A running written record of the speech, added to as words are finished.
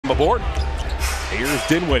aboard. Here's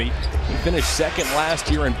Dinwiddie. He finished second last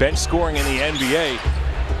year in bench scoring in the NBA.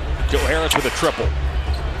 Joe Harris with a triple.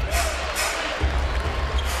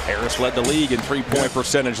 Harris led the league in three-point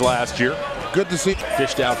percentage last year. Good to see.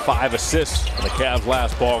 Dished out 5 assists in the Cavs'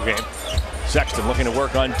 last ball game. Sexton looking to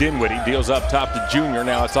work on Dinwiddie. Deals up top to Junior.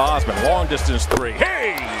 Now it's Osman. Long distance three.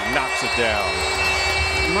 Hey! Knocks it down.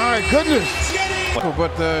 My goodness.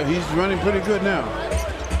 But he's running pretty good now.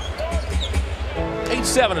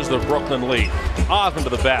 8-7 is the Brooklyn lead. Osman to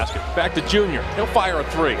the basket. Back to Junior. He'll fire a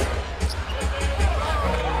three.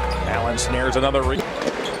 Allen snares another. The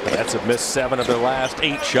Nets have missed 7 of their last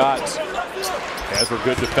 8 shots. As we're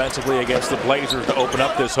good defensively against the Blazers to open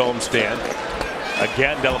up this homestand.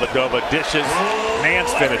 Again, Dellavedova dishes.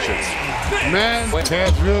 Nance finishes. Man,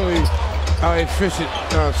 Cavs really are efficient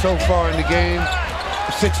so far in the game.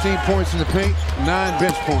 16 points in the paint, 9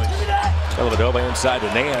 bench points. Dellavedova inside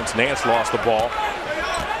to Nance. Nance lost the ball.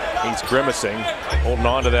 He's grimacing, holding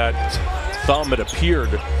on to that thumb. It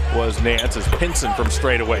appeared was Nance as Pinson from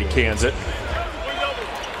straightaway cans it.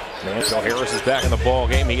 Nance, Harris is back in the ball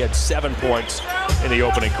game. He had 7 points in the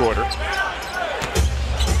opening quarter.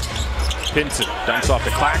 Pinson dumps off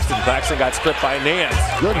to Claxton. Claxton got stripped by Nance.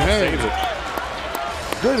 Good hands.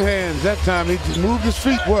 Good hands that time. He just moved his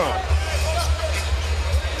feet well.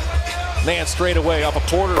 Nance straight away off a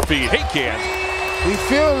Porter feed. He can. He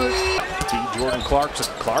feels it. Jordan Clarkson.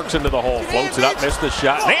 Clarkson to the hole. Floats it up. Missed the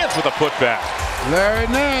shot. Nance with a putback. Larry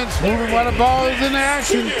Nance moving while the ball is in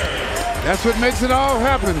action. That's what makes it all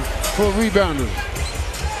happen for rebounders.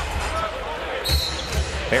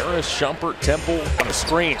 Harris, Shumpert, Temple on the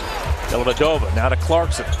screen. Dellavedova now to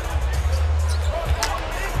Clarkson.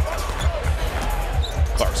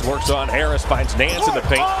 Clarkson works on Harris, finds Nance in the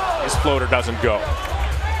paint. His floater doesn't go.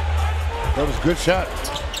 That was a good shot.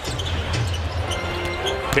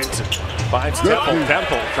 Pinson finds Temple.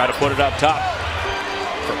 Temple try to put it up top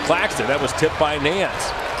for Claxton. That was tipped by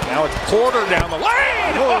Nance. Now it's Porter down the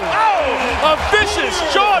lane. Oh, a vicious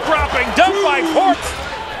jaw-dropping dunk by Porter.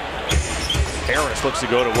 Harris looks to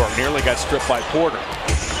go to work. Nearly got stripped by Porter.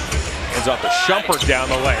 Ends up to Shumpert down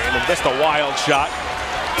the lane and missed a wild shot.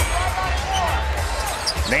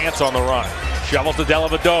 Nance on the run. Shovel to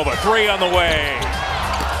Dellavedova. 3 on the way.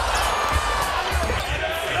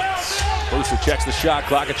 Booster checks the shot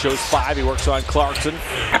clock. It shows 5. He works on Clarkson.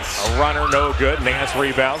 A runner, no good. Nance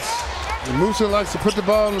rebounds. And Musa likes to put the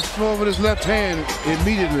ball on the floor with his left hand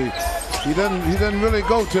immediately. He doesn't really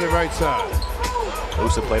go to the right side.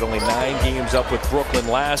 Musa played only 9 games up with Brooklyn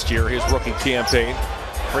last year, his rookie campaign.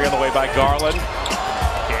 3 on the way by Garland.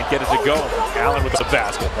 Can't get it to go. Allen with the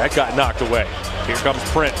basket. That got knocked away. Here comes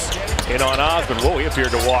Prince. In on Osman. Whoa, he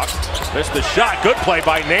appeared to walk. Missed the shot. Good play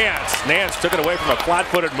by Nance. Nance took it away from a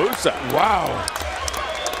flat-footed Musa. Wow.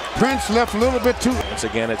 Prince left a little bit too. Once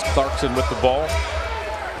again, it's Clarkson with the ball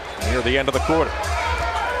near the end of the quarter.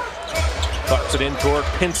 Clarkson in toward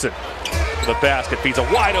Pinson. To the basket. Feeds a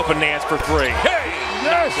wide-open Nance for 3. Hey!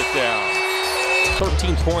 Knocks it down.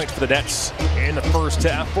 13 points for the Nets in the first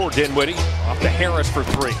half for Dinwiddie. Off to Harris for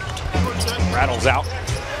 3. Rattles out.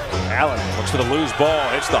 Allen looks for the loose ball.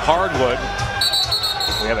 Hits the hardwood.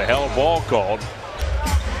 We have a held ball called.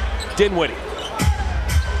 Dinwiddie.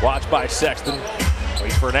 Watched by Sexton.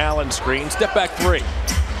 Waits for an Allen screen. Step back 3.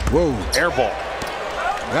 Whoa. Air ball.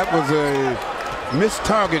 That was a missed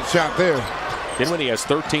target shot there. Dinwiddie has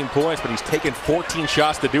 13 points, but he's taken 14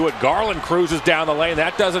 shots to do it. Garland cruises down the lane.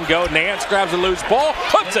 That doesn't go. Nance grabs a loose ball.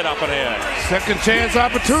 Puts it up and in. Second chance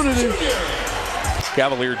opportunity.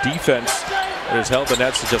 Cavalier defense has held the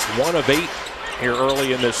Nets to just 1 of 8 here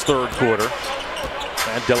early in this third quarter.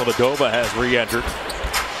 And Dellavedova has re-entered.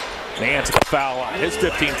 Nance at the foul line. His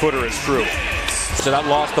 15-footer is true. So that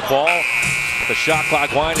lost the ball. The shot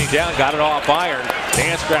clock winding down. Got it off iron.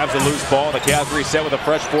 Nance grabs a loose ball. The Cavs reset with a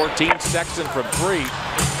fresh 14. Sexton from 3.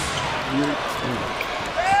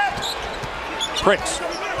 Prince.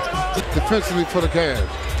 Defensively for the Cavs.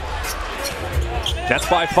 Nets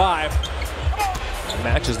by 5.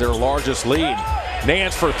 Matches their largest lead.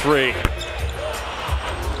 Nance for 3.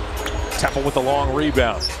 Temple with the long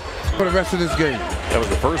rebound. For the rest of this game. That was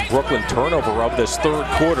the first Brooklyn turnover of this third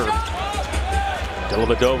quarter.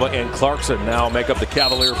 Dellavedova and Clarkson now make up the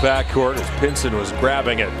Cavalier backcourt as Pinson was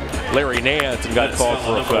grabbing it. Larry Nance and got called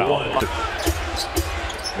for a foul.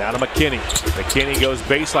 Now to McKinney. McKinney goes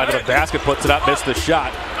baseline to the basket, puts it up, missed the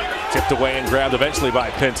shot. Tipped away and grabbed eventually by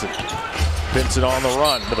Pinson. Pinson on the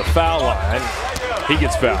run to the foul line. He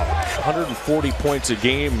gets fouled. 140 points a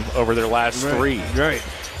game over their last 3. Right.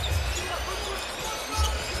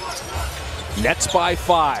 Nets by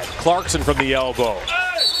 5. Clarkson from the elbow.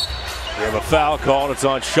 We have a foul called. It's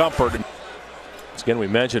on Shumpert. Again, we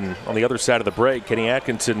mentioned on the other side of the break, Kenny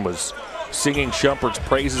Atkinson was singing Shumpert's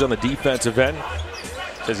praises on the defensive end.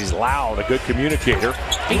 Says he's loud, a good communicator.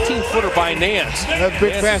 18-footer by Nance. That's a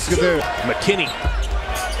big basket there. McKinney.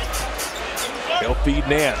 He'll feed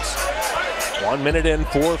Nance. 1 minute in,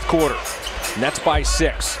 fourth quarter. Nets by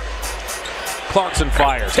 6. Clarkson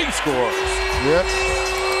fires. He scores. Yep.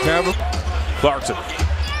 Campbell. Clarkson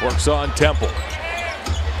works on Temple.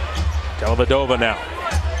 Dellavedova now.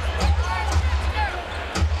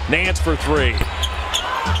 Nance for 3.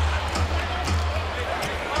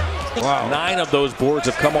 Wow. 9 of those boards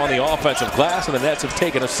have come on the offensive glass, and the Nets have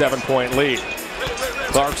taken a 7-point lead.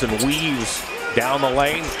 Clarkson weaves down the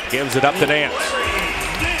lane, gives it up to Nance.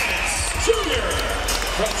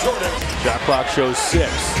 Shot clock shows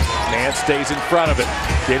 6. Nance stays in front of it.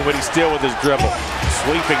 Dinwiddie still with his dribble.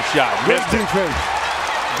 Sweeping shot. Great defense.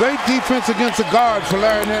 Great defense against the guard for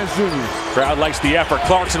Larry Nance Jr. Crowd likes the effort.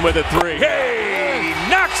 Clarkson with a 3. Hey!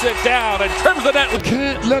 Knocks it down and trims the net. You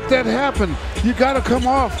can't let that happen. You got to come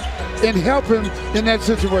off and help him in that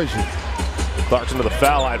situation. Clarkson to the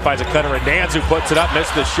foul line, finds a cutter, and Nance who puts it up,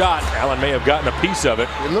 missed the shot. Allen may have gotten a piece of it.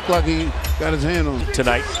 It looked like he got his hand on it.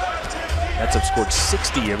 Tonight, Nets have scored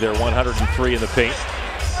 60 of their 103 in the paint.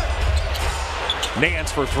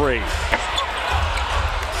 Nance for 3.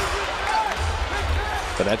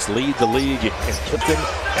 The Nets lead the league, and Tipton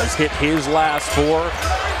has hit his last 4.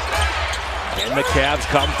 And the Cavs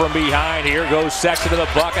come from behind. Here goes Sexton to the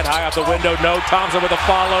bucket. High off the window. No. Thompson with a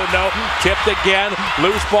follow. No. Tipped again.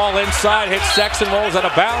 Loose ball inside. Hits Sexton. Rolls out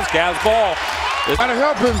of bounds. Cavs ball. Gotta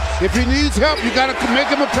help him. If he needs help, you gotta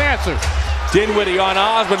make him a passer. Dinwiddie on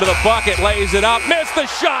Osmond to the bucket. Lays it up. Missed the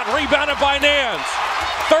shot. Rebounded by Nance.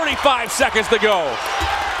 35 seconds to go.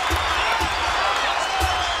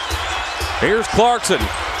 Here's Clarkson.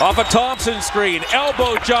 Off a Thompson screen.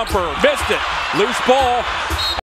 Elbow jumper. Missed it. Loose ball.